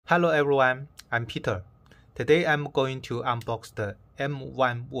Hello everyone, I'm Peter. Today I'm going to unbox the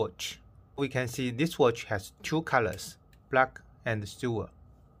M1 watch. We can see this watch has two colors, black and silver.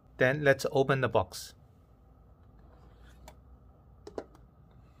 Then let's open the box.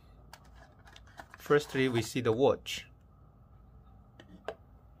 Firstly, we see the watch.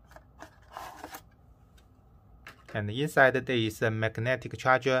 And inside there is a magnetic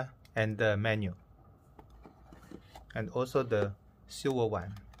charger and the menu. And also the silver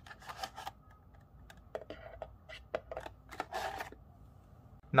one.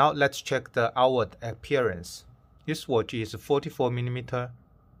 Now let's check the outward appearance. This watch is 44mm.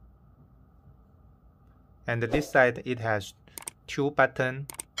 And this side it has two buttons.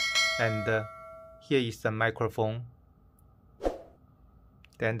 And here is the microphone.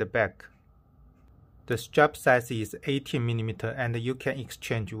 Then the back. The strap size is 18mm and you can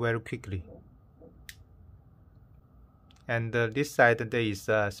exchange very quickly. And this side there is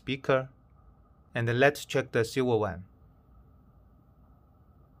a speaker. And let's check the silver one.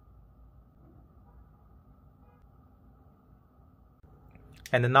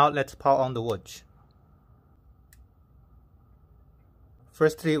 And now let's power on the watch.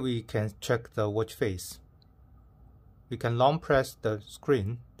 Firstly, we can check the watch face. We can long press the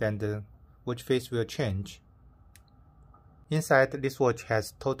screen, then the watch face will change. Inside, this watch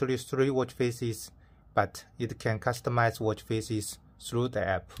has totally 3 watch faces, but it can customize watch faces through the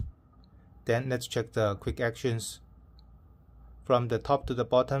app. Then let's check the quick actions. From the top to the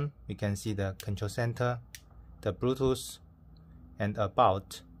bottom, we can see the control center, the Bluetooth, and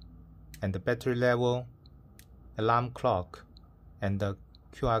about, and the battery level, alarm clock, and the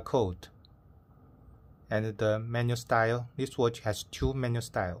QR code, and the menu style. This watch has 2 menu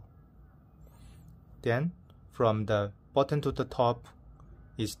style. Then from the bottom to the top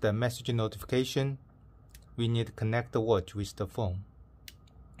is the message notification. We need to connect the watch with the phone.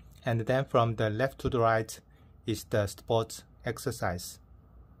 And then from the left to the right is the sports exercise.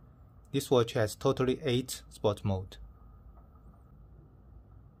 This watch has totally 8 sports mode.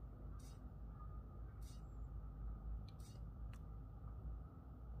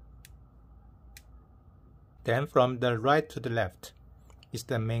 Then from the right to the left is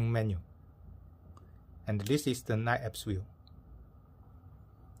the main menu. And this is the night apps view.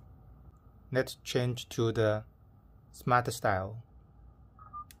 Let's change to the smart style.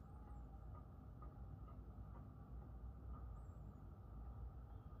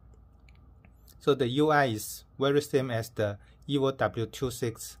 So the UI is very same as the Evo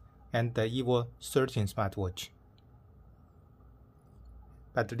W26 and the Evo 13 smartwatch.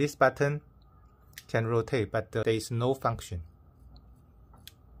 But this button can rotate, but there is no function.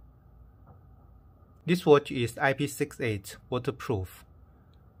 This watch is IP68 waterproof,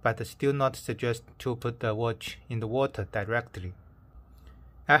 but still not suggest to put the watch in the water directly.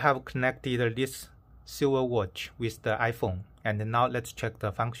 I have connected this silver watch with the iPhone, and now let's check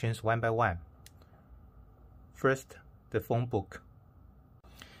the functions one by one. First, the phone book.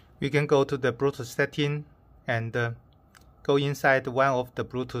 We can go to the Bluetooth setting and go inside one of the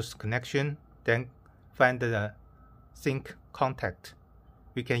Bluetooth connection, then find the Zinc contact.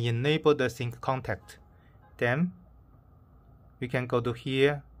 We can enable the Zinc contact. Then we can go to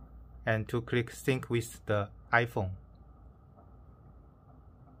here and to click Sync with the iPhone.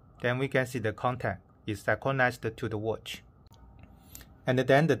 Then we can see the contact is synchronized to the watch. And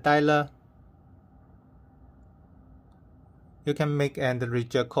then the dialer. You can make and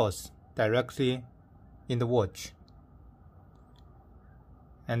reject calls directly in the watch.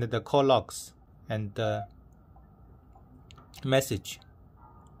 And the call logs and the message.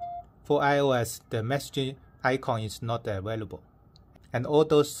 For iOS, the message icon is not available. And all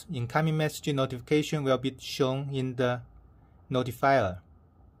those incoming message notification will be shown in the notifier.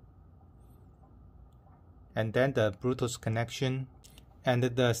 And then the Bluetooth connection and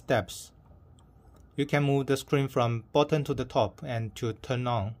the steps. You can move the screen from bottom to the top and to turn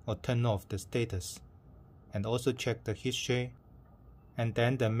on or turn off the status. And also check the history. And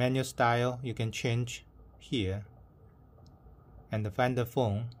then the menu style you can change here. And find the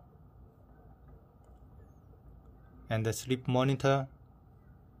phone. And the sleep monitor.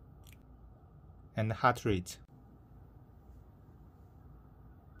 And heart rate.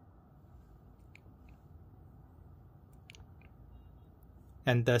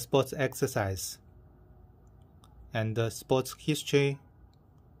 And the sports exercise. And the sports history.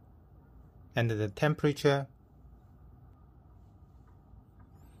 And the temperature.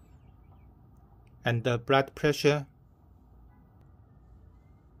 And the blood pressure.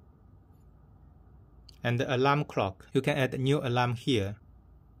 And the alarm clock. You can add a new alarm here.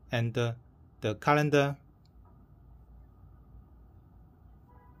 And the calendar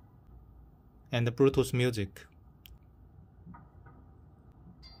and the Bluetooth music.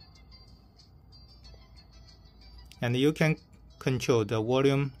 And you can control the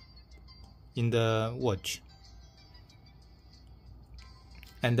volume in the watch.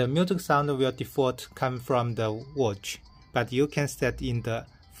 And the music sound will default come from the watch, but you can set in the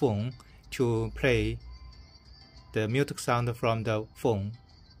phone to play the music sound from the phone.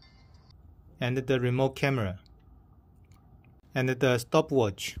 And the remote camera. And the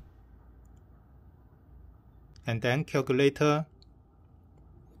stopwatch. And then calculator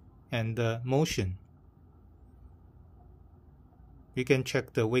and the motion. You can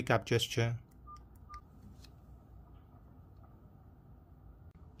check the wake up gesture.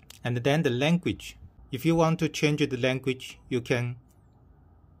 And then the language. If you want to change the language, you can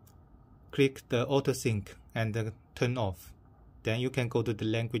click the auto sync and turn off. Then you can go to the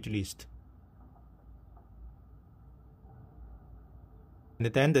language list.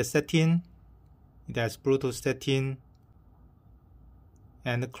 And then the setting, it has Bluetooth setting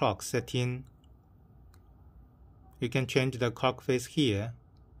and the clock setting. You can change the clock face here.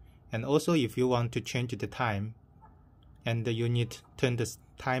 And also if you want to change the time and you need to turn the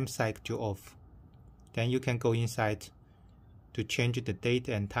time cycle off, then you can go inside to change the date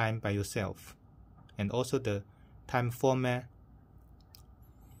and time by yourself. And also the time format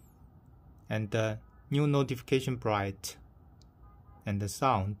and the new notification bright and the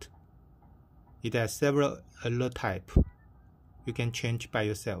sound. It has several alert type. You can change by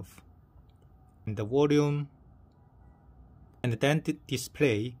yourself. And the volume and then the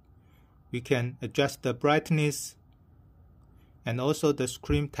display. We can adjust the brightness and also the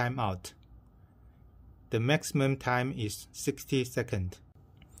screen timeout. The maximum time is 60 seconds.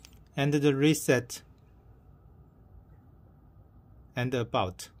 And the reset and the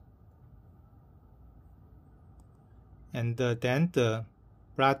about. And then the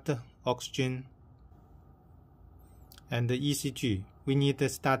blood oxygen and the ECG. We need to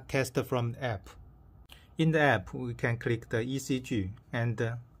start test from the app. In the app, we can click the ECG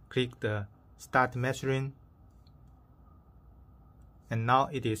and click the start measuring. And now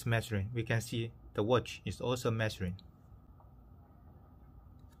it is measuring. We can see the watch is also measuring.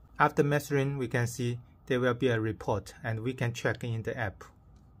 After measuring, we can see there will be a report and we can check in the app.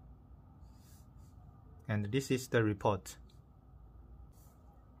 And this is the report.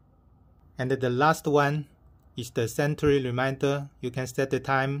 And the last one is the Sedentary Reminder. You can set the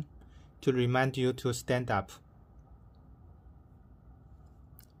time to remind you to stand up.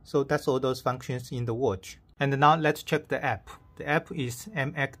 So that's all those functions in the watch. And now let's check the app. The app is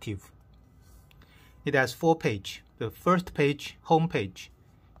M-Active. It has 4 pages. The first page, home page,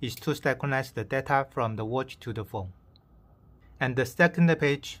 is to synchronize the data from the watch to the phone. And the second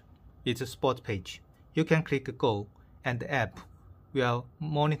page is a sport page. You can click Go and the app will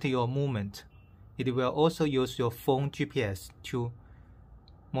monitor your movement. It will also use your phone GPS to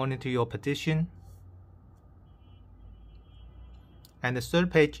monitor your position. And the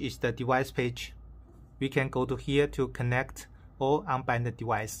third page is the device page. We can go to here to connect or unbind the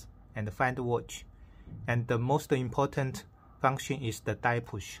device and find the watch. And the most important function is the die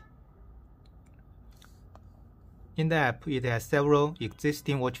push. In the app, it has several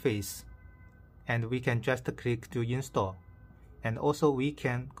existing watch faces, and we can just click to install. And also we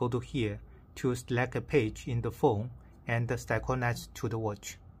can go to here to select a page in the phone and synchronize to the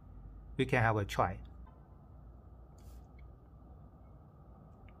watch. We can have a try.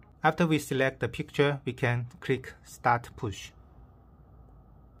 After we select the picture, we can click Start Push.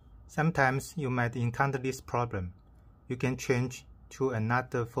 Sometimes you might encounter this problem. You can change to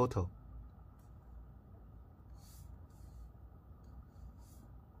another photo.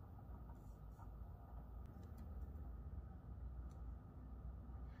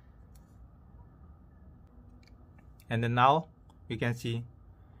 And now you can see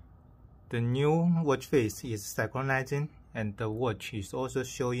the new watch face is synchronizing and the watch is also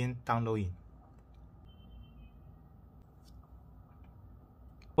showing downloading.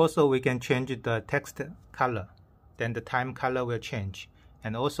 Also, we can change the text color. Then the time color will change.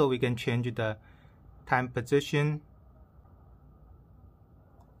 And also we can change the time position.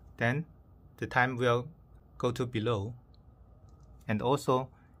 Then the time will go to below. And also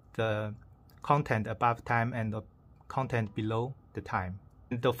the content above time and the content below the time.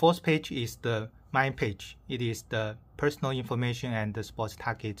 And the fourth page is the My page. It is the personal information and the sports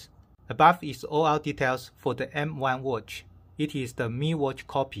target. Above is all our details for the M1 watch. It is the Mi Watch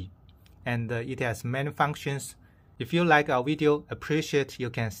copy, and it has many functions. If you like our video, appreciate you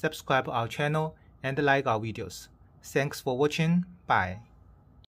can subscribe our channel and like our videos. Thanks for watching. Bye.